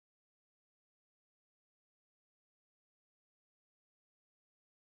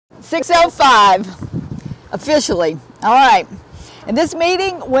6:05 officially. All right. And this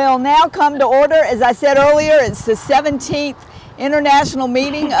meeting will now come to order. As I said earlier, it's the 17th International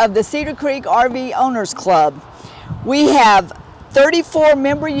Meeting of the Cedar Creek RV Owners Club. We have 34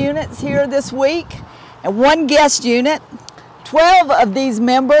 member units here this week and 1 guest unit. 12 of these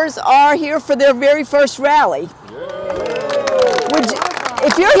members are here for their very first rally.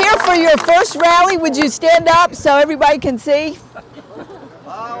 If you're here for your first rally, would you stand up so everybody can see?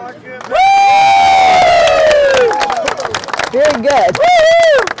 Very good.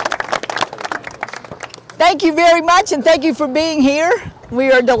 Thank you very much, and thank you for being here.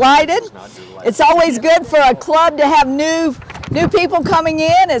 We are delighted. It's always good for a club to have new people coming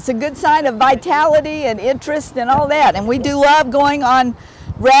in. It's a good sign of vitality and interest and all that. And we do love going on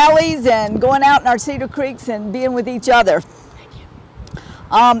rallies and going out in our Cedar Creeks and being with each other.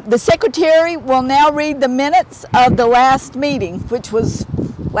 The secretary will now read the minutes of the last meeting, which was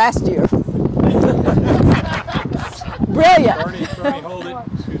last year. Brilliant. Bernie, hold it.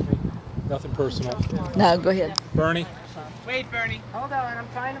 Excuse me. Nothing personal. No, go ahead. Bernie. Wait, Bernie. Hold on, I'm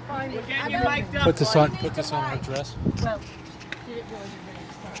trying to find it. Get your mic up. Put this on her dress. Well,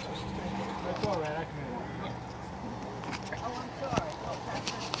 That's all right.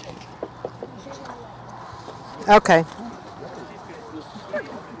 Okay.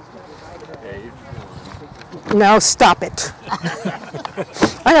 No, stop it.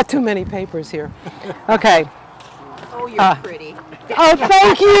 I got too many papers here. Okay. oh, you're pretty. Oh,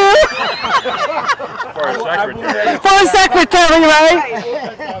 thank you. For a secretary, right?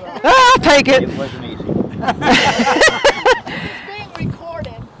 I'll take it. It's being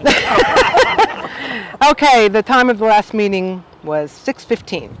recorded. Okay, the time of the last meeting was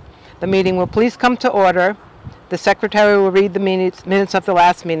 6:15. The meeting will please come to order. The secretary will read the minutes of the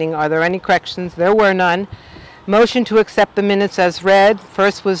last meeting. Are there any corrections? There were none. Motion to accept the minutes as read.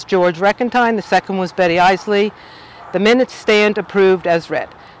 First was George Reckentine. The second was Betty Isley. The minutes stand approved as read.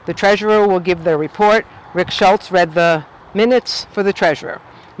 The treasurer will give their report. Rick Schultz read the minutes for the treasurer.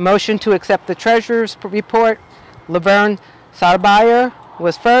 Motion to accept the treasurer's report. Laverne Sarbayer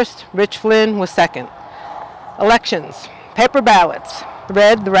was first. Rich Flynn was second. Elections. Paper ballots.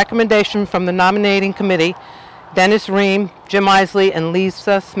 Read the recommendation from the nominating committee, Dennis Ream, Jim Isley, and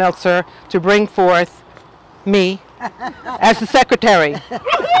Lisa Smeltzer, to bring forth me as the secretary.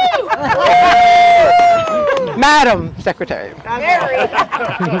 Madam Secretary.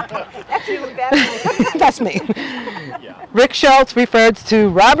 That's even better. That's me. Rick Schultz referred to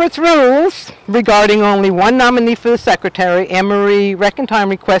Robert's rules regarding only one nominee for the secretary. Anne Marie Reckentine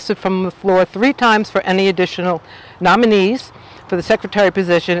requested from the floor 3 times for any additional nominees for the secretary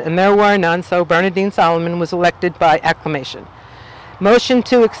position, and there were none, so Bernadine Solomon was elected by acclamation. Motion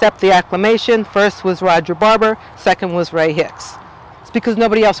to accept the acclamation. First was Roger Barber, second was Ray Hicks. It's because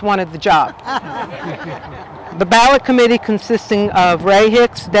nobody else wanted the job. The ballot committee, consisting of Ray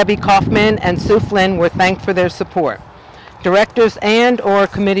Hicks, Debbie Kaufman, and Sue Flynn, were thanked for their support. Directors and/or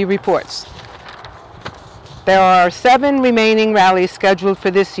committee reports. There are 7 remaining rallies scheduled for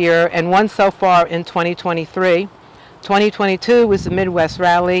this year and 1 so far in 2023. 2022 was the Midwest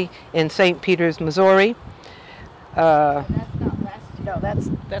Rally in St. Peters, Missouri. No, that's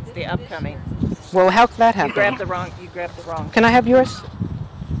the upcoming. Well, how could that happen? You grabbed the wrong. Can I have yours?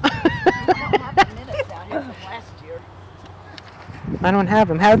 I don't have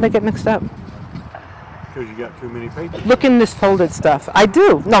them. How did they get mixed up? Because you got too many papers. Look in this folded stuff. I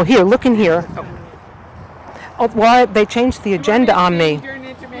do. No, here, look in here. Oh, well, they changed the agenda on me.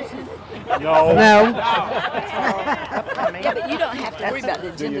 No. No. Yeah, but you don't have to worry about the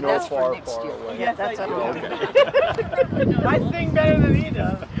agenda. That's for next year. Yeah, that's okay. I sing better than he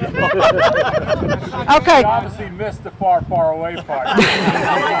does. Okay. You obviously missed the far, far away part.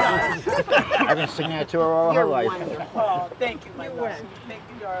 I've been singing that to her all her life. Oh, thank you, my love. Thank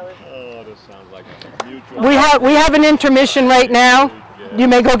you, darling. Oh, this sounds like a mutual. We have an intermission right now. You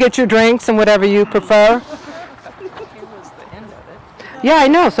may go get your drinks and whatever you prefer. Here was the end of it. Yeah, I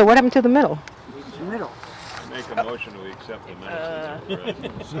know. So what happened to the middle? Make a motion to accept the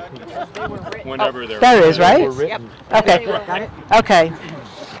minutes. Whenever they're There it is, right? Yep. Okay. Okay.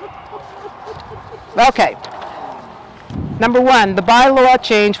 Okay. Number 1, the bylaw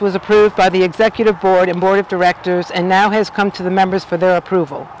change was approved by the Executive Board and Board of Directors and now has come to the members for their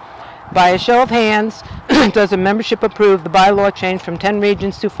approval. By a show of hands, does the membership approve the bylaw change from 10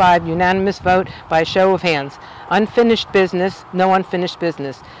 regions to 5? Unanimous vote by a show of hands. Unfinished business, no unfinished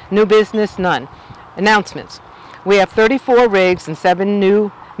business. New business, none. Announcements. We have 34 rigs and 7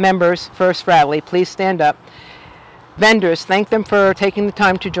 new members first rally. Please stand up. Vendors, thank them for taking the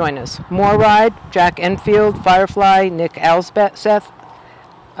time to join us. More Ride, Jack Enfield, Firefly, Nick Alsbeth,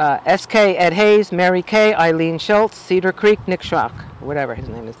 S.K. Ed Hayes, Mary Kay, Eileen Schultz, Cedar Creek, Nick Schrock, whatever his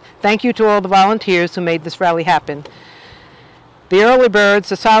name is. Thank you to all the volunteers who made this rally happen. The early birds,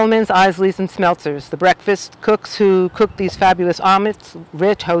 the Solomons, Isleys, and Smeltzers, the breakfast cooks who cooked these fabulous omelets,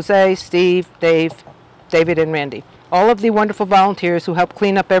 Rich, Jose, Steve, David, and Randy. All of the wonderful volunteers who helped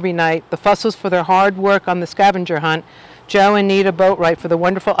clean up every night, the Fussels for their hard work on the scavenger hunt, Joe and Nita Boatwright for the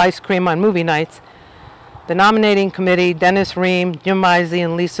wonderful ice cream on movie nights, the nominating committee, Dennis Ream, Jim Misey,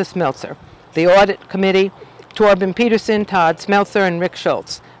 and Lisa Smeltzer. The audit committee, Torben Peterson, Todd Smeltzer, and Rick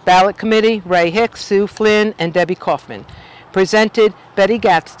Schultz. Ballot committee, Ray Hicks, Sue Flynn, and Debbie Kaufman. Presented Betty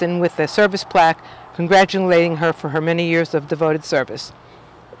Gadsden with a service plaque congratulating her for her many years of devoted service.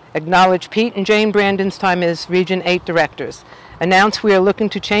 Acknowledge Pete and Jane Brandon's time as Region 8 directors. Announce we are looking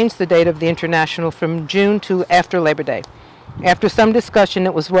to change the date of the International from June to after Labor Day. After some discussion,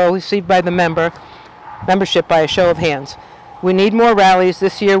 it was well received by the membership by a show of hands. We need more rallies.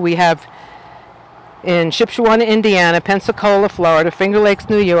 This year we have in Shipshewana, Indiana, Pensacola, Florida, Finger Lakes,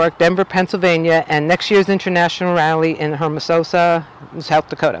 New York, Denver, Pennsylvania, and next year's international rally in Hermosa, South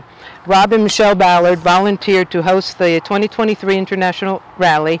Dakota. Rob and Michelle Ballard volunteered to host the 2023 International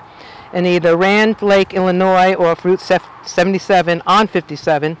Rally in either Rand Lake, Illinois, or Route 77 on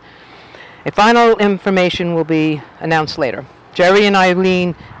 57. A final information will be announced later. Jerry and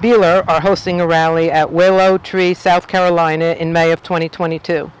Eileen Beeler are hosting a rally at Willow Tree, South Carolina in May of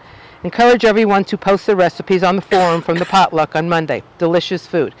 2022. Encourage everyone to post their recipes on the forum from the potluck on Monday. Delicious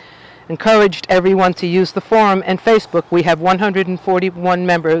food. Encouraged everyone to use the forum and Facebook. We have 141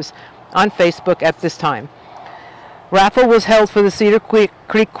 members on Facebook at this time. Raffle was held for the Cedar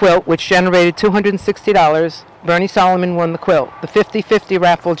Creek quilt, which generated $260. Bernie Solomon won the quilt. The 50-50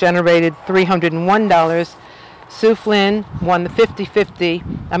 raffle generated $301. Sue Flynn won the 50-50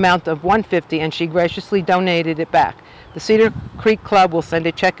 amount of $150, and she graciously donated it back. The Cedar Creek Club will send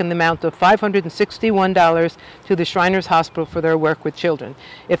a check in the amount of $561 to the Shriners Hospital for their work with children.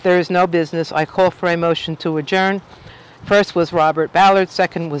 If there is no business, I call for a motion to adjourn. First was Robert Ballard,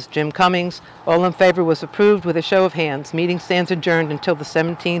 second was Jim Cummings. All in favor was approved with a show of hands. Meeting stands adjourned until the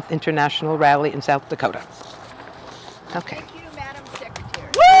 17th International Rally in South Dakota. Okay. Thank you, Madam Secretary.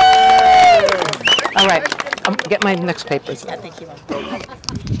 Woo! All right, get my next papers. Yeah, thank you. I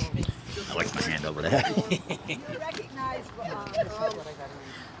like my hand over there. Recognize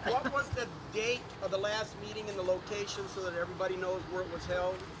What was the date of the last meeting and the location so that everybody knows where it was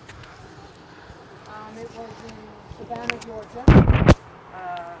held? It was in Savannah, Georgia.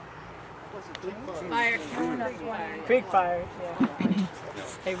 Creek fire. Yeah.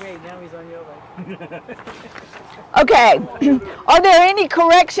 Hey, wait, now he's on your way. Okay, are there any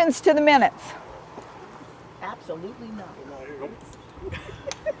corrections to the minutes? Absolutely not.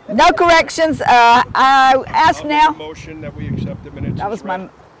 No corrections. I ask now. Motion that we accept the minutes. That was my.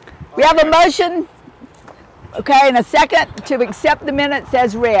 We have a motion, okay, and a second to accept the minutes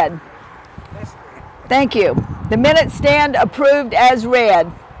as read. Thank you. The minutes stand approved as read.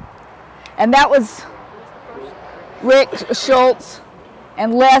 And that was Rick Schultz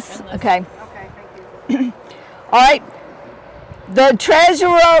and Les. Okay. All right. The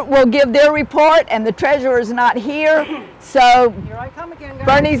treasurer will give their report, and the treasurer is not here, so Here I come again, guys.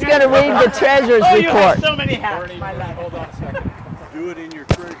 Bernie's going to read the treasurer's Oh, you have report. so many hats. Bernie, My life. hold on a second. Do it in your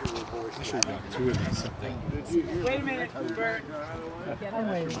treasurer voice. Wait a minute, Bert.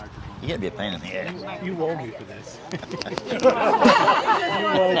 You gotta be a pain in the ass. You owe me for this.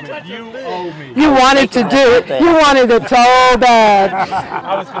 You owe me. You wanted to do it. You wanted it so bad.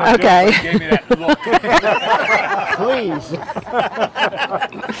 I was going to Okay. do it, but you gave me that look.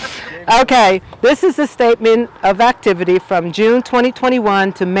 Please. Okay, this is a statement of activity from June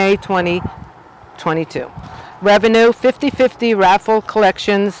 2021 to May 2022. Revenue, 50-50 raffle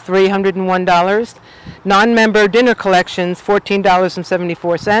collections, $301. Non-member dinner collections,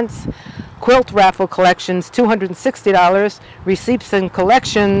 $14.74. Quilt raffle collections, $260. Receipts and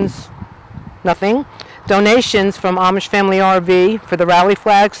collections, nothing. Donations from Amish Family RV for the rally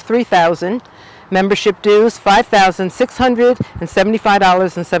flags, $3,000. Membership dues,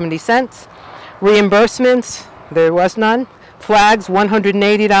 $5,675.70. Reimbursements, there was none. Flags,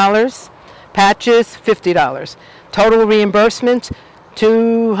 $180. Patches, $50. Total reimbursement,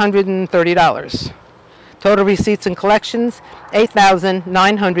 $230. Total receipts and collections,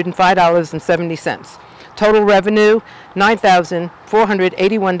 $8,905.70. Total revenue,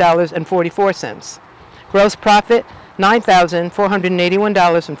 $9,481.44. Gross profit,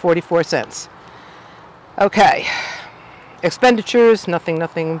 $9,481.44. Okay. Expenditures, nothing.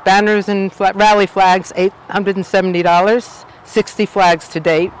 Banners and rally flags, $870. 60 flags to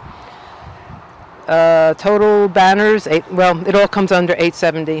date. Total banners, well, it all comes under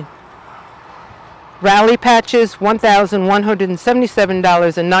 $870. Rally patches,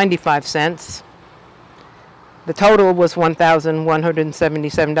 $1,177.95. The total was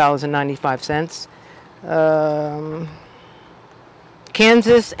 $1,177.95.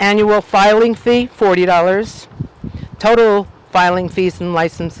 Kansas annual filing fee, $40. Total filing fees and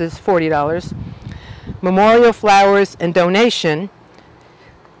licenses, $40. Memorial flowers and donation,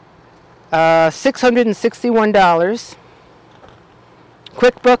 $661.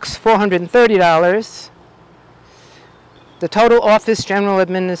 QuickBooks, $430. The total office general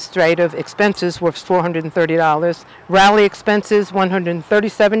administrative expenses were $430. Rally expenses,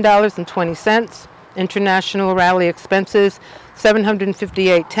 $137.20. International rally expenses,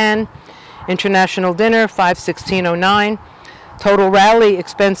 $758.10. International dinner, $516.09. Total rally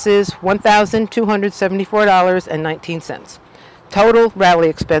expenses, $1,274.19. Total rally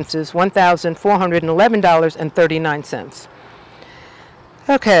expenses, $1,411.39.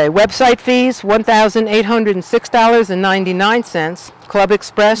 Okay, website fees, $1,806.99. Club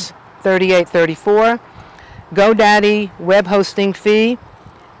Express, $38.34. GoDaddy web hosting fee,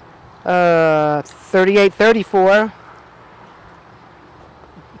 $38.34.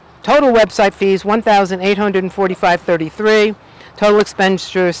 Total website fees, $1,845.33. Total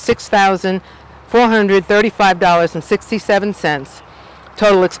expenditures, $6,435.67.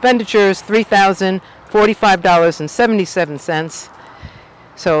 Total expenditures, $3,045.77.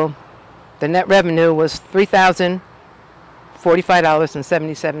 So the net revenue was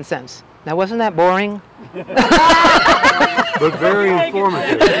 $3,045.77. Now, wasn't that boring? But very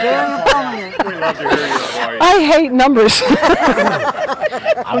informative. I hate numbers.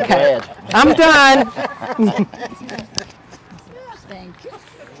 Okay, I'm done. Thank you.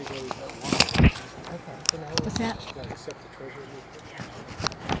 What's that?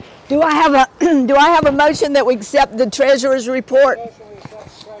 Do I have a motion that we accept the treasurer's report?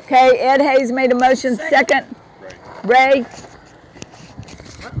 Okay, Ed Hayes made a motion. Second, Ray.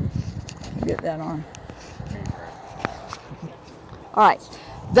 Get that on. All right.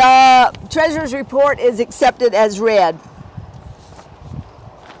 The treasurer's report is accepted as read.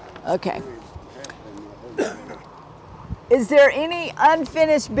 Okay. Is there any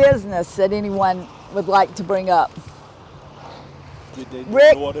unfinished business that anyone would like to bring up? Did they do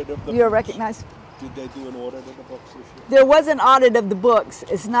Rick, an audit of the you're books? recognized. Did they do an audit of the books this year? There was an audit of the books.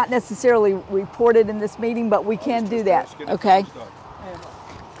 It's not necessarily reported in this meeting, but we can do that. Okay.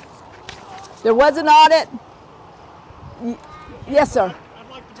 There was an audit. Yes, sir. I'd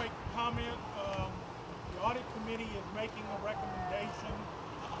like to make a comment. The audit committee is making a recommendation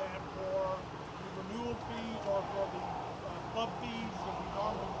that for the renewal fees or for the club fees that we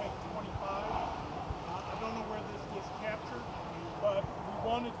normally pay $25. I don't know where this gets captured, but we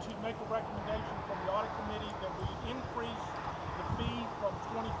wanted to make a recommendation from the audit committee that we increase the fee from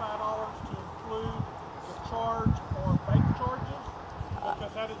 $25 to include the charge for bank charges,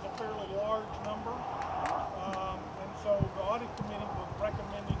 because that is a fairly large number. And so the audit committee was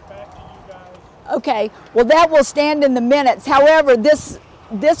recommending back to you guys. Okay. Well, that will stand in the minutes. However, this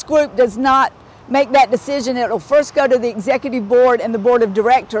group does not make that decision. It will first go to the executive board and the board of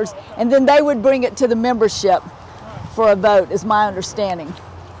directors, and then they would bring it to the membership for a vote, is my understanding.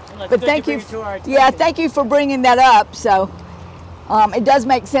 But thank you. Yeah, thank you for bringing that up. So it does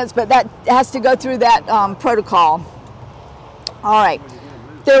make sense, but that has to go through that protocol. All right.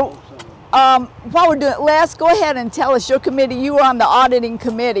 While we're doing it, Les, go ahead and tell us your committee. You were on the auditing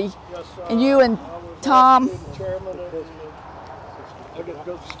committee, and you and Tom. I get to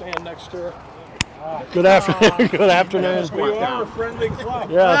go stand next to her. Good afternoon. Good afternoon. We are a friendly club.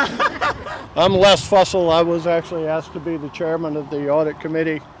 Yes. I'm Les Fussell. I was actually asked to be the chairman of the audit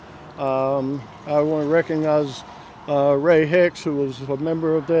committee. I want to recognize Ray Hicks, who was a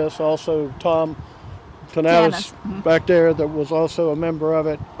member of this, also Tom Tanatis back there that was also a member of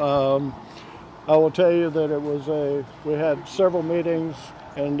it. I will tell you that it was we had several meetings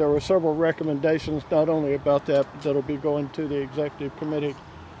and there were several recommendations, not only about that, but that'll be going to the executive committee.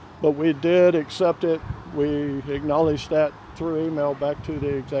 But we did accept it. We acknowledged that through email back to the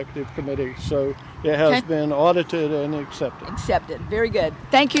executive committee. So it has been audited and accepted. Accepted. Very good.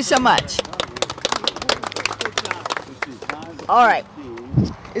 Thank you so much. All right.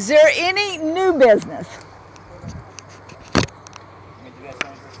 Is there any new business?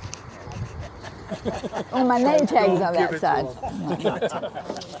 Oh, my name tag's on that side.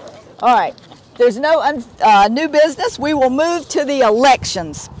 All right. There's no new business. We will move to the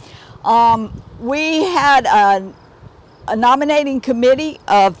elections. We had a nominating committee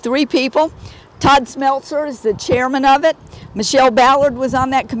of 3 people. Todd Smeltzer is the chairman of it. Michelle Ballard was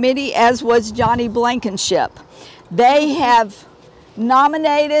on that committee, as was Johnny Blankenship. They have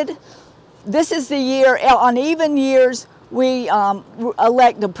nominated, this is the year, on even years, we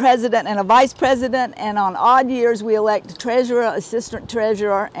elect a president and a vice president, and on odd years we elect a treasurer, assistant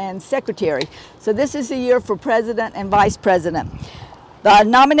treasurer, and secretary. So this is the year for president and vice president. The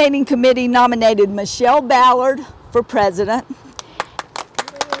nominating committee nominated Michelle Ballard for president,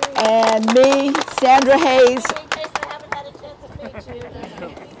 and me, Sandra Hayes. In case I haven't had a chance to meet you, there's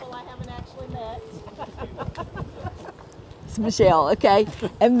some people I haven't actually met. It's Michelle, okay.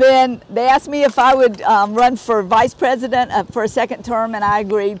 And then they asked me if I would run for vice president for a second term, and I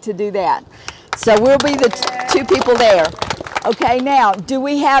agreed to do that. So we'll be the two people there. Okay, now, do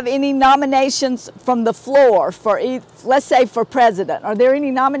we have any nominations from the floor for, let's say, for president? Are there any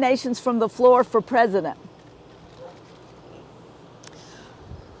nominations from the floor for president?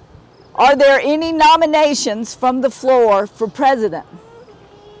 Are there any nominations from the floor for president?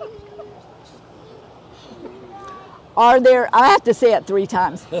 Are there, I have to say it 3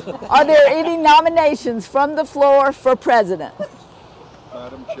 times. Are there any nominations from the floor for president?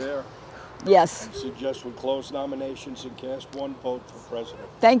 Madam Chair, Yes. I suggest we close nominations and cast 1 vote for president.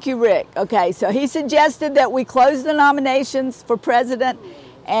 Thank you, Rick. Okay, so he suggested that we close the nominations for president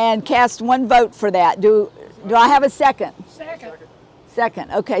and cast 1 vote for that. Do I have a second? Second.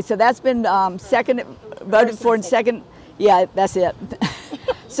 Second. Okay, so that's been seconded, voted for and second. Yeah, that's it.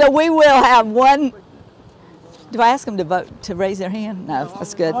 So we will have 1. Do I ask them to vote, to raise their hand? No,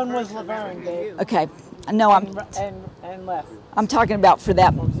 that's good. One was Laverne, Dave. Okay. No, And left. I'm talking about for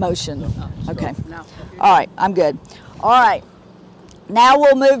that motion. Okay. All right, I'm good. All right. Now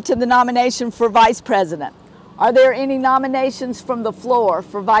we'll move to the nomination for vice president. Are there any nominations from the floor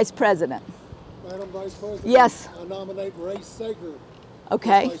for vice president? Madam Vice President. Yes. I nominate Ray Sager.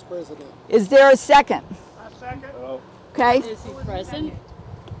 Okay. Vice President. Is there a second? A second. Okay. Is he present?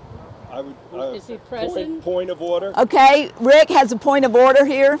 I would, Is he present? Point of order. Okay, Rick has a point of order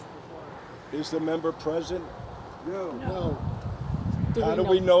here. Is the member present? No. How do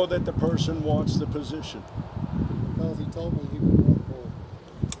we know that the person wants the position? Because he told me he would run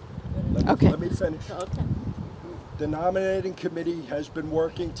for it. Okay. Let me finish. Okay. The nominating committee has been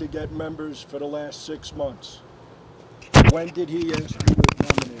working to get members for the last 6 months. When did he ask you to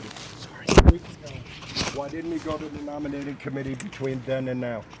nominate him? Sorry. Why didn't he go to the nominating committee between then and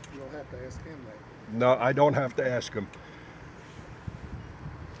now? You'll have to ask him that. No, I don't have to ask him.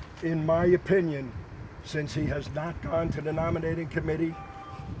 In my opinion, since he has not gone to the nominating committee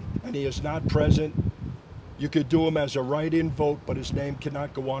and he is not present, you could do him as a write-in vote, but his name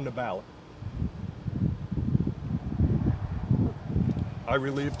cannot go on the ballot. I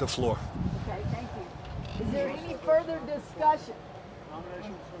relieve the floor. Okay, thank you. Is there any further discussion?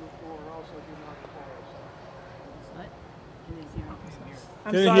 Nominations from the floor also do not require a second.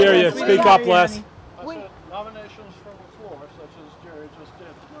 Didn't hear you. Speak up, Les. I said nominations from the floor, such as Jerry just did,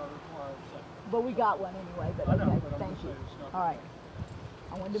 do not require a second. But we got one anyway, but I know, okay, but I'm thank just you. saying it's not- All right.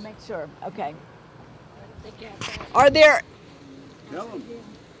 I wanted to make sure. Okay. Are there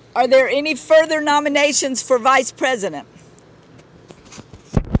any further nominations for vice president?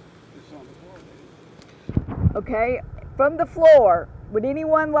 Okay, from the floor, would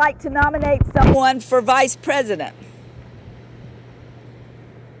anyone like to nominate someone for vice president?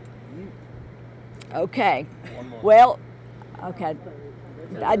 Okay. Well, okay.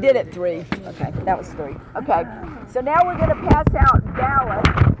 I did it 3. Okay, that was 3. Okay, so now we're going to pass out ballots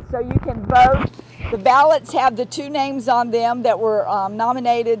so you can vote. The ballots have the 2 names on them that were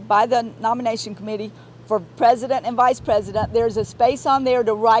nominated by the nomination committee for president and vice president. There's a space on there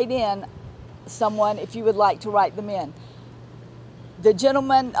to write in someone if you would like to write them in. The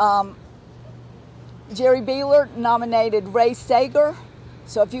gentleman, Jerry Beeler, nominated Ray Sager.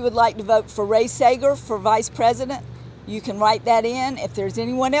 So if you would like to vote for Ray Sager for vice president, you can write that in. If there's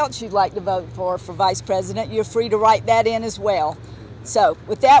anyone else you'd like to vote for vice president, you're free to write that in as well. So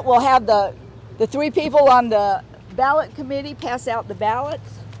with that, we'll have the 3 people on the ballot committee pass out the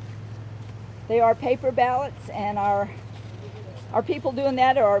ballots. They are paper ballots, and our people doing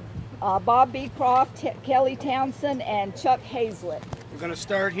that are Bob Beecroft, Kelly Townsend, and Chuck Hazlett. We're going to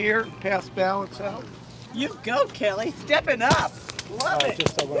start here, pass ballots out. You go, Kelly. Stepping up. Love it.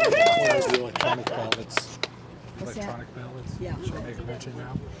 Just I want to do electronic ballots. What's that? Electronic ballots? Yeah. Should I make a mention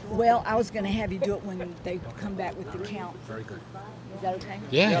now? Well, I was going to have you do it when they come back with the count. Very good. Is that okay?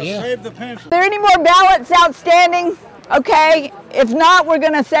 Yeah. Save the pencil. Are there any more ballots outstanding? Okay. If not, we're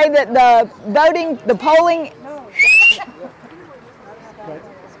going to say that the polling.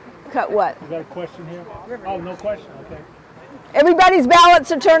 Cut what? You got a question here? Oh, no question. Okay. Everybody's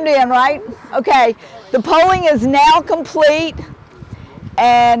ballots are turned in, right? Okay. The polling is now complete,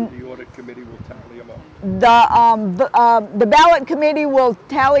 and The audit committee will tally them up. the ballot committee will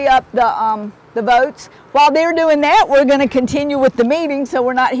tally up the votes. While they're doing that, we're going to continue with the meeting, so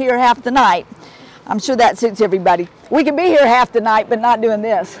we're not here half the night. I'm sure that suits everybody. We can be here half the night, but not doing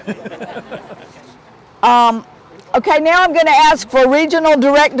this. Okay, now I'm going to ask for regional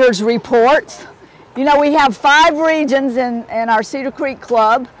directors' reports. You know, we have 5 regions in our Cedar Creek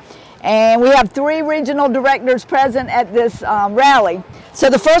Club, and we have 3 regional directors present at this rally. So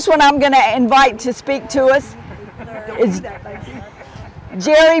the first one I'm going to invite to speak to us is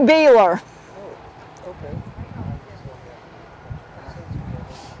Jerry Beeler.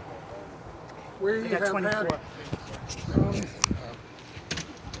 We have 24. had,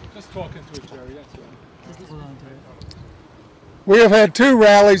 just talking to Jerry, that's all. We have had 2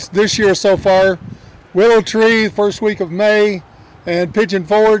 rallies this year so far. Willow Tree first week of May and Pigeon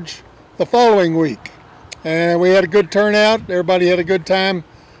Forge the following week. And we had a good turnout. Everybody had a good time.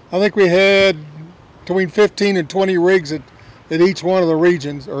 I think we had between 15 and 20 rigs at each one of the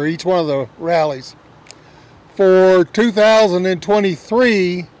regions or each one of the rallies. For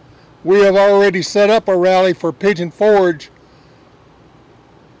 2023, we have already set up a rally for Pigeon Forge.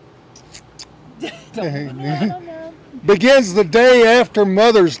 Begins the day after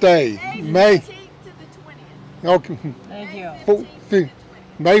Mother's Day, May 15th to the 20th. Okay. Thank you.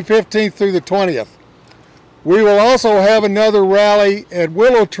 May 15th through the 20th. We will also have another rally at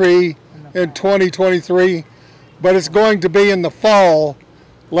Willow Tree in 2023, but it's going to be in the fall,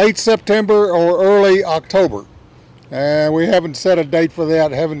 late September or early October. And we haven't set a date for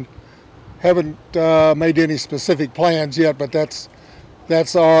that. Haven't made any specific plans yet, but that's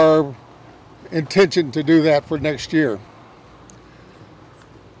our intention to do that for next year.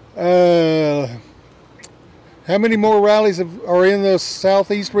 How many more rallies are in the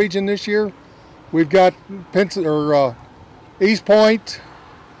southeast region this year? We've got East Point.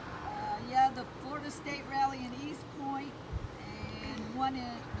 Yeah, the Florida State Rally in East Point, and one in,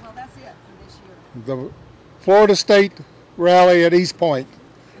 well, that's it for this year. The Florida State Rally at East Point.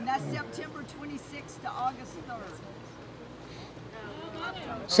 And that's September 26th to August 3rd.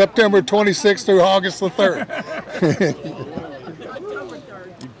 September 26th through August the 3rd. October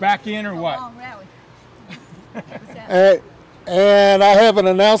 3rd. You back in or what? Long rally. And I have an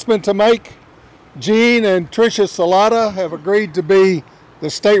announcement to make. Gene and Tricia Salata have agreed to be the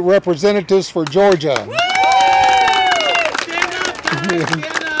state representatives for Georgia. Stand up, guys, stand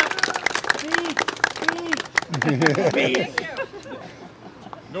up. Speak.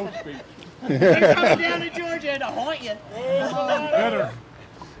 No speech. They're coming down to Georgia to haunt you. Better.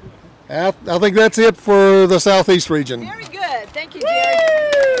 I think that's it for the southeast region. Very good. Thank you, Jerry.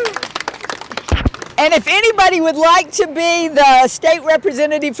 And if anybody would like to be the state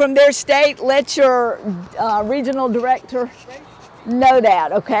representative from their state, let your regional director know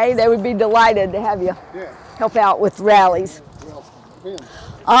that, okay? They would be delighted to have you help out with rallies.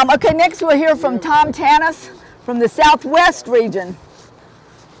 Okay, next we'll hear from Tom Tanis from the Southwest region.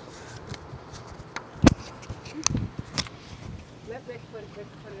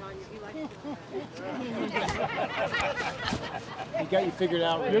 He got you figured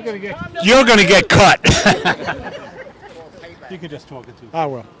out. You're gonna get cut. You can just talk it to. I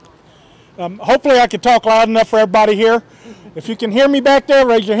will. Hopefully I can talk loud enough for everybody here. If you can hear me back there,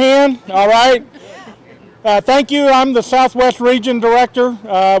 raise your hand. All right. Thank you. I'm the Southwest Region Director,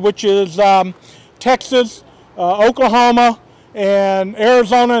 which is Texas, Oklahoma, and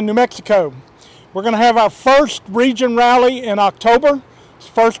Arizona and New Mexico. We're going to have our first region rally in October. It's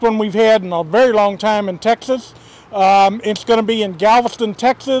the first one we've had in a very long time in Texas. It's going to be in Galveston,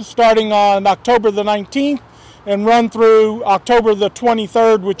 Texas, starting on October the 19th and run through October the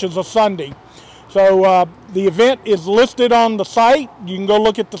 23rd, which is a Sunday. So the event is listed on the site. You can go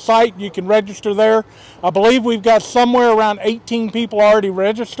look at the site. You can register there. I believe we've got somewhere around 18 people already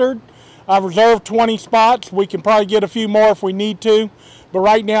registered. I've reserved 20 spots. We can probably get a few more if we need to. But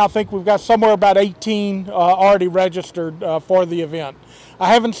right now I think we've got somewhere about 18 already registered for the event.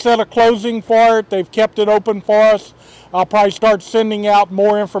 I haven't set a closing for it. They've kept it open for us. I'll probably start sending out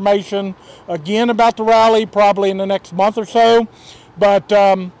more information again about the rally probably in the next month or so. But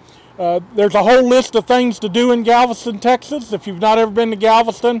there's a whole list of things to do in Galveston, Texas. If you've not ever been to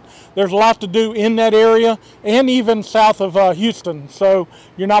Galveston, there's a lot to do in that area and even south of Houston. So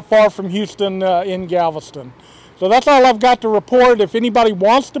you're not far from Houston in Galveston. So that's all I've got to report. If anybody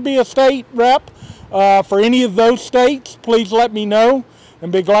wants to be a state rep for any of those states, please let me know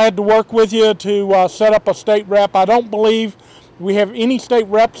and be glad to work with you to set up a state rep. I don't believe we have any state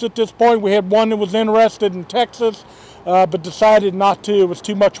reps at this point. We had one that was interested in Texas. but decided not to. It was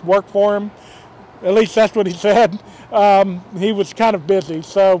too much work for him. At least that's what he said. He was kind of busy.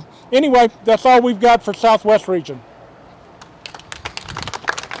 So anyway, that's all we've got for Southwest Region.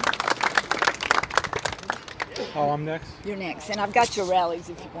 Oh, I'm next? You're next, and I've got your rallies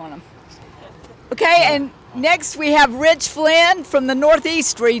if you want them. Okay, and next we have Rich Flynn from the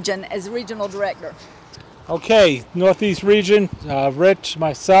Northeast region as Regional Director. Okay, Northeast region, Rich,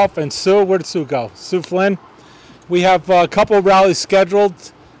 myself, and Sue. Where did Sue go? Sue Flynn. We have a couple of rallies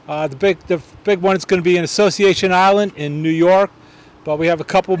scheduled. The big one is going to be in Association Island in New York, but we have a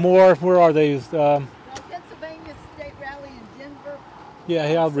couple more. Where are they? Pennsylvania State Rally in Denver.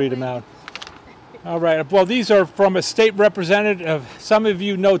 Yeah, I'll read them out. All right. Well, these are from a state representative. Some of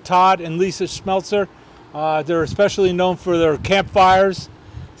you know Todd and Lisa Schmelzer. They're especially known for their campfires.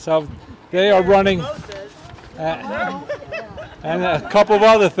 So they are running, and a couple of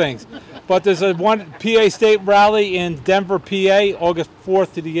other things. But there's a one PA State Rally in Denver, PA, August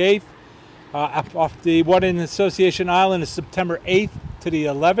 4th to the 8th. Off the one in Association Island is September 8th to the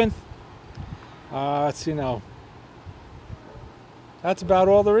 11th. Let's see now. That's about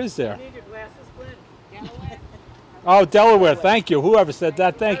all there is there. Oh, Delaware, thank you. Whoever said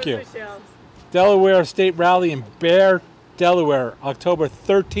that, thank you. Delaware State Rally in Bear, Delaware, October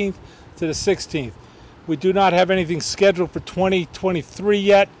 13th to the 16th. We do not have anything scheduled for 2023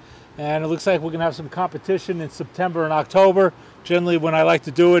 yet, and it looks like we're going to have some competition in September and October, generally when I like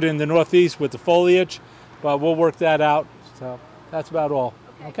to do it in the Northeast with the foliage, but we'll work that out. So that's about all.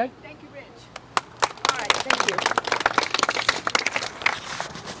 Okay? Thank you, Rich. All right, thank you.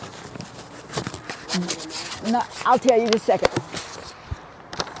 No, I'll tell you in a second.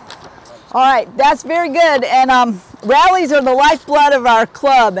 All right, that's very good. And rallies are the lifeblood of our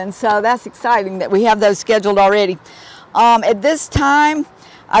club, and so that's exciting that we have those scheduled already. At this time,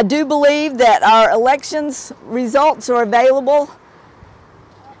 I do believe that our elections results are available.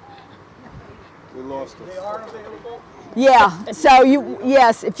 We lost it. They are available? Yeah, so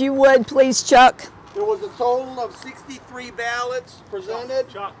yes, if you would, please, Chuck. There was a total of 63 ballots presented.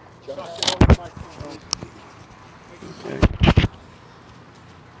 Chuck.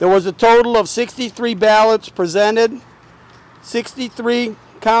 There was a total of 63 ballots presented. 63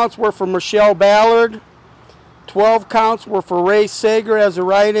 counts were for Michelle Ballard. 12 counts were for Ray Sager as a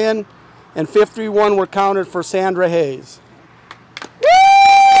write-in, and 51 were counted for Sandra Hayes. Woo!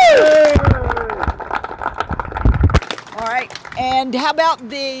 All right, and how about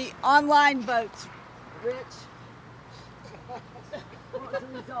the online votes, Rich? What was the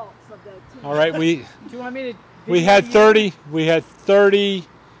results of the All right, Do you want me to? we had 30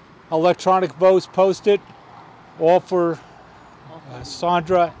 electronic votes posted, all for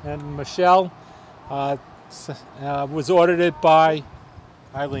Sandra and Michelle. Was audited by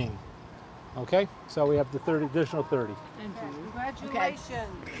Eileen. Okay, so we have the additional 30. Congratulations.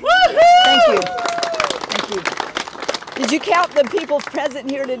 Okay. Thank you. Thank you. Did you count the people present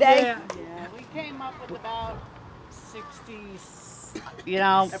here today? Yeah. We came up with about 60. You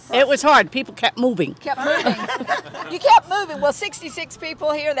know, it was hard. People kept moving. Kept moving. You kept moving. Well, 66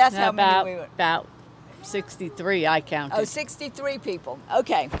 people here. That's how many we were. About 63 I counted. Oh, 63 people.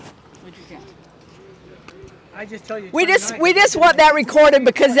 Okay. What'd you count? I just told you. We just want that recorded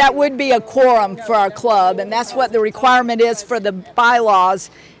because that would be a quorum for our club, and that's what the requirement is for the bylaws,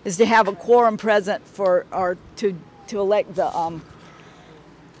 is to have a quorum present for to elect the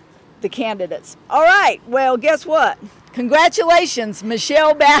candidates. All right. Well, guess what? Congratulations,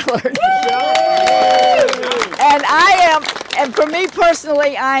 Michelle Ballard. And for me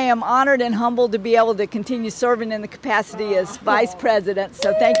personally, I am honored and humbled to be able to continue serving in the capacity as vice president.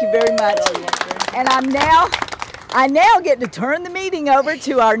 So thank you very much. And I now get to turn the meeting over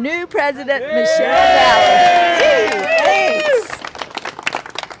to our new president, Michelle Ballard. Thanks.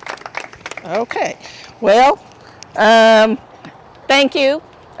 Okay. Well, thank you.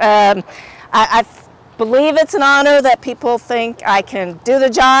 I believe it's an honor that people think I can do the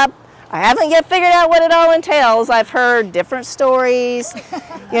job. I haven't yet figured out what it all entails. I've heard different stories.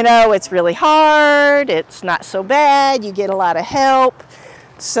 You know, it's really hard. It's not so bad. You get a lot of help.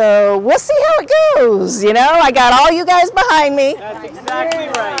 So we'll see how it goes. You know, I got all you guys behind me. That's exactly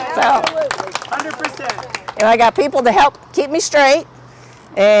right. So, 100%. And I got people to help keep me straight.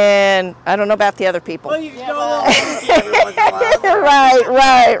 And I don't know about the other people. Well, you can go along with every once in a while.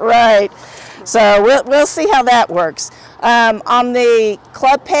 Right. So we'll see how that works. On the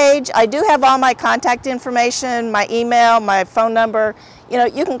club page, I do have all my contact information, my email, my phone number. You know,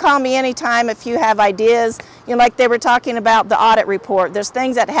 you can call me anytime if you have ideas. You know, like they were talking about the audit report. There's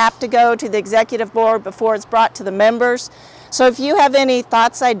things that have to go to the executive board before it's brought to the members. So if you have any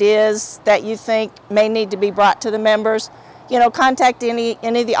thoughts, ideas that you think may need to be brought to the members, you know, contact any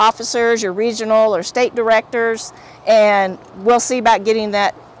of the officers, your regional or state directors, and we'll see about getting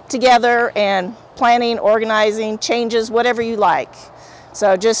that together and planning, organizing, changes, whatever you like.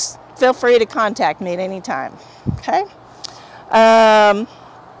 So just feel free to contact me at any time, okay?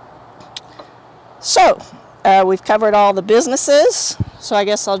 We've covered all the businesses, so I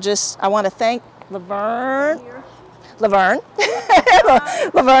guess I want to thank Laverne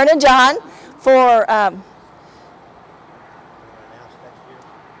and John for,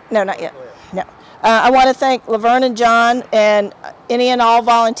 no, not yet, no. I want to thank Laverne and John and any and all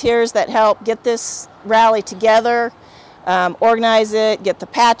volunteers that helped get this rally together, organize it, get the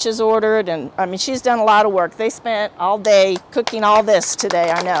patches ordered, and I mean, she's done a lot of work. They spent all day cooking all this today,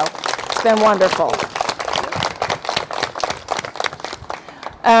 I know. It's been wonderful.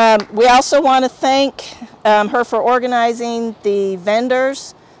 We also want to thank her for organizing the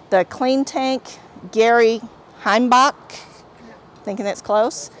vendors, the Clean Tank, Gary Heimbach, thinking that's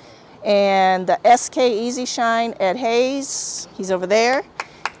close, and the SK Easy Shine, Ed Hayes, he's over there,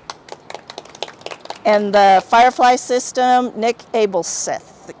 and the Firefly System, Nick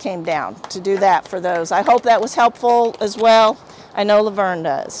Abelseth, that came down to do that for those. I hope that was helpful as well. I know Laverne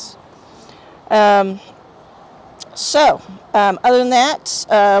does. Other than that,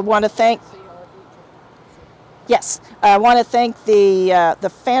 I want to thank, yes, I want to thank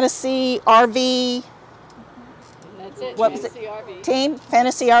the Fantasy RV, what was it? Team,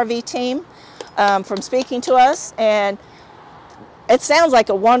 Fantasy RV team, from speaking to us, and it sounds like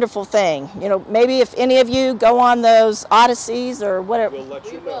a wonderful thing. You know, maybe if any of you go on those Odysseys or whatever. We'll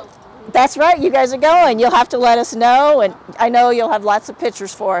let you know. That's right, you guys are going. You'll have to let us know, and I know you'll have lots of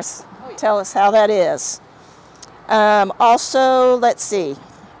pictures for us. Tell us how that is. Also, let's see,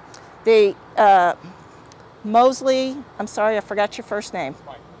 the Mosley, I'm sorry, I forgot your first name.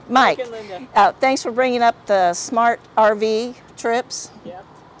 Mike. Mike and Linda. Thanks for bringing up the Smart RV trips Yep.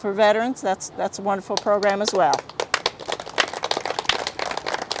 for veterans. That's a wonderful program as well.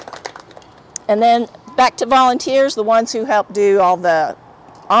 And then back to volunteers, the ones who help do all the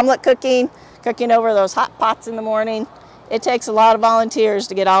omelet cooking over those hot pots in the morning. It takes a lot of volunteers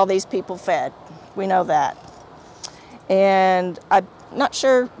to get all these people fed. We know that. And I'm not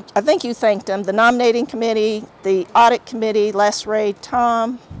sure, I think you thanked them, the nominating committee, the audit committee, Les, Ray,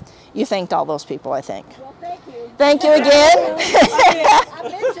 Tom. You thanked all those people, I think. Well, thank you. Thank you again. I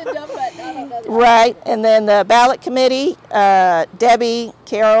mentioned them, but I don't know. Right, and then the ballot committee, Debbie,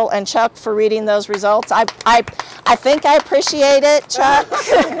 Carol, and Chuck for reading those results. I think I appreciate it, Chuck.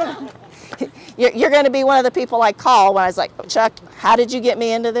 You're going to be one of the people I call when I was like, Chuck, how did you get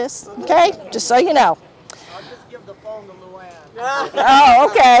me into this? Okay, just so you know. I'll just give the phone to Luann. Oh,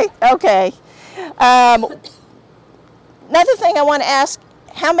 okay. Another thing I want to ask,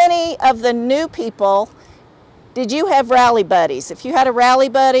 how many of the new people did you have rally buddies? If you had a rally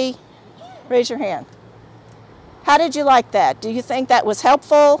buddy, raise your hand. How did you like that? Do you think that was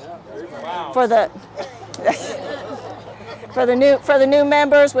helpful for the for the new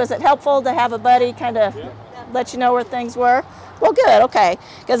members? Was it helpful to have a buddy kind of let you know where things were? Well, good, okay,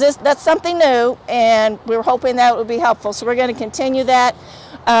 because that's something new, and we were hoping that would be helpful. So we're going to continue that.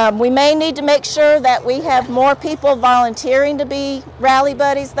 We may need to make sure that we have more people volunteering to be rally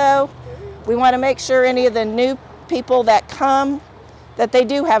buddies, though. We want to make sure any of the new people that come, that they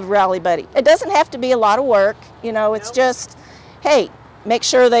do have a rally buddy. It doesn't have to be a lot of work, you know, it's just, hey, make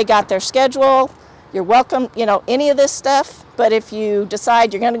sure they got their schedule. You're welcome, you know, any of this stuff, but if you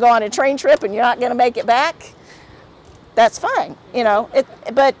decide you're going to go on a train trip and you're not going to make it back, that's fine, you know,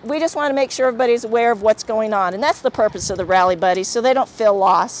 but we just want to make sure everybody's aware of what's going on, and that's the purpose of the rally buddies, so they don't feel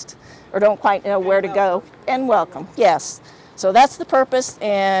lost or don't quite know where to go. And welcome, yes. So that's the purpose,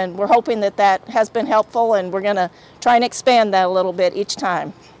 and we're hoping that that has been helpful, and we're going to try and expand that a little bit each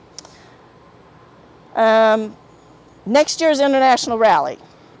time. Next year's International Rally,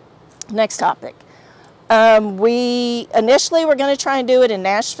 next topic. We initially were going to try and do it in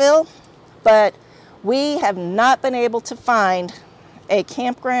Nashville, but we have not been able to find a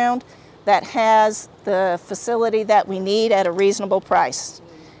campground that has the facility that we need at a reasonable price.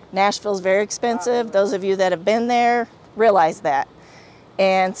 Nashville's very expensive. Those of you that have been there realize that.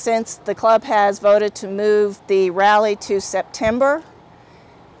 And since the club has voted to move the rally to September,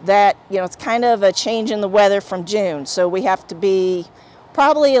 that, you know, it's kind of a change in the weather from June. So we have to be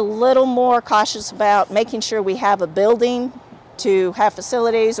probably a little more cautious about making sure we have a building to have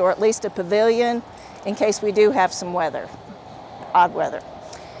facilities, or at least a pavilion, in case we do have some weather, odd weather.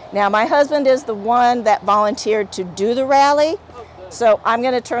 Now, my husband is the one that volunteered to do the rally, so I'm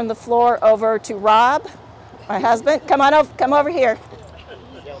going to turn the floor over to Rob, My husband, come on over, come over here.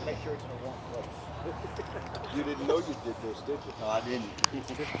 You didn't know you did this, did you? No, I didn't.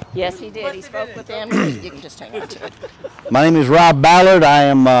 Yes, he did. He spoke with him. You can just hang on to it. My name is Rob Ballard. I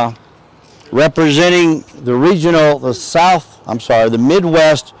am representing the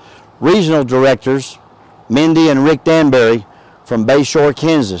Midwest Regional Directors, Mindy and Rick Danbury from Bayshore,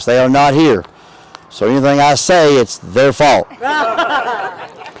 Kansas. They are not here. So anything I say, it's their fault.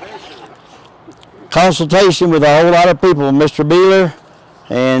 Consultation with a whole lot of people, Mr. Beeler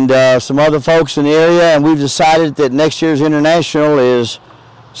and some other folks in the area, and we've decided that next year's International is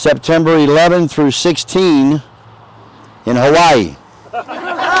September 11 through 16 in Hawaii.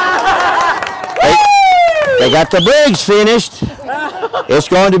 They got the Briggs finished. It's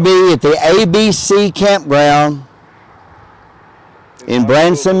going to be at the ABC Campground in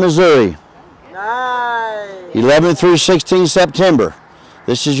Branson, Missouri. 11 through 16 September.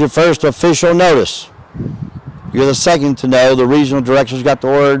 This is your first official notice. You're the second to know. The regional directors got the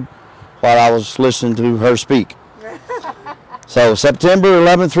word while I was listening to her speak. So September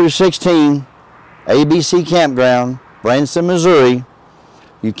 11 through 16, ABC Campground, Branson, Missouri.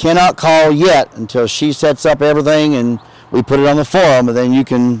 You cannot call yet until she sets up everything and we put it on the forum, and then you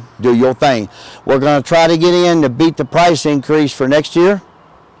can do your thing. We're going to try to get in to beat the price increase for next year.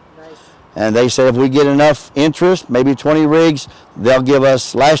 And they said if we get enough interest, maybe 20 rigs, they'll give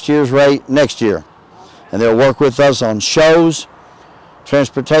us last year's rate next year. And they'll work with us on shows,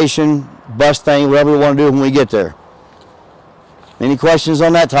 transportation, bus thing, whatever we want to do when we get there. Any questions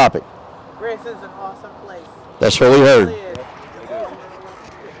on that topic? Branson's an awesome place. That's what we heard.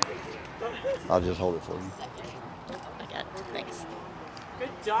 I'll just hold it for you. I got it. Thanks. Good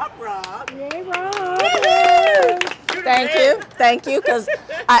job, Rob. Yay, Rob. Thank you, because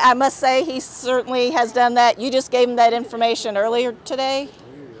I must say he certainly has done that. You just gave him that information earlier today.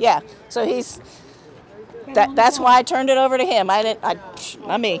 Yeah, so that's why I turned it over to him. I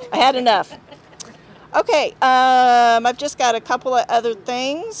had enough. Okay, I've just got a couple of other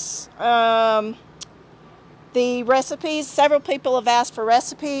things. The recipes, several people have asked for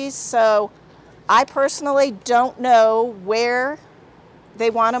recipes, so I personally don't know where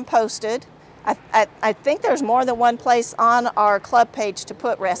they want them posted. I think there's more than one place on our club page to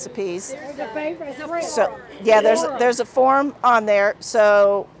put recipes. So yeah, there's a form on there.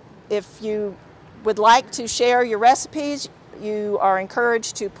 So if you would like to share your recipes, you are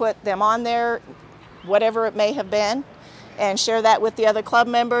encouraged to put them on there, whatever it may have been, and share that with the other club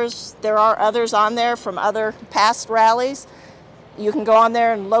members. There are others on there from other past rallies. You can go on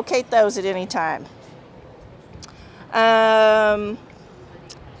there and locate those at any time.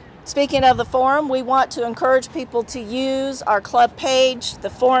 Speaking of the forum, we want to encourage people to use our club page, the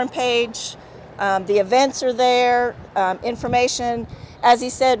forum page. The events are there, information. As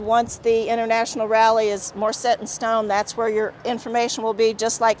he said, once the international rally is more set in stone, that's where your information will be,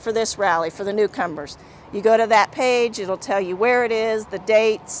 just like for this rally, for the newcomers. You go to that page, it'll tell you where it is, the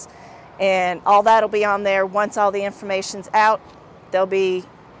dates, and all that will be on there. Once all the information's out, there'll be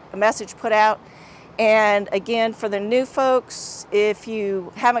a message put out. And again, for the new folks, if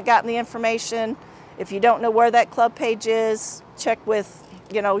you haven't gotten the information, if you don't know where that club page is, check with,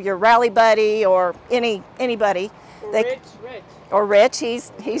 your rally buddy or anybody. Or Rich.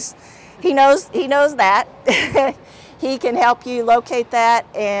 He knows that. He can help you locate that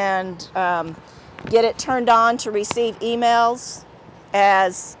and get it turned on to receive emails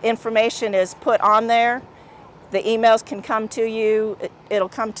as information is put on there. The emails can come to you. It'll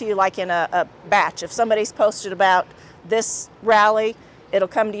come to you like in a batch. If somebody's posted about this rally, it'll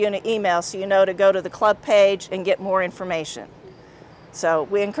come to you in an email so you know to go to the club page and get more information. So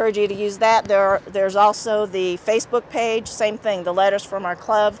we encourage you to use that. There's also the Facebook page, same thing, the letters from our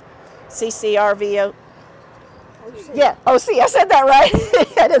club, CCRVOC. Yeah, OC, I said that right.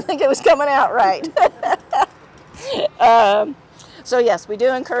 I didn't think it was coming out right. So yes, we do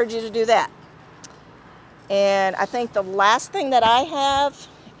encourage you to do that. And I think the last thing that I have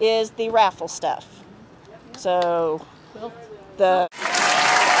is the raffle stuff. So the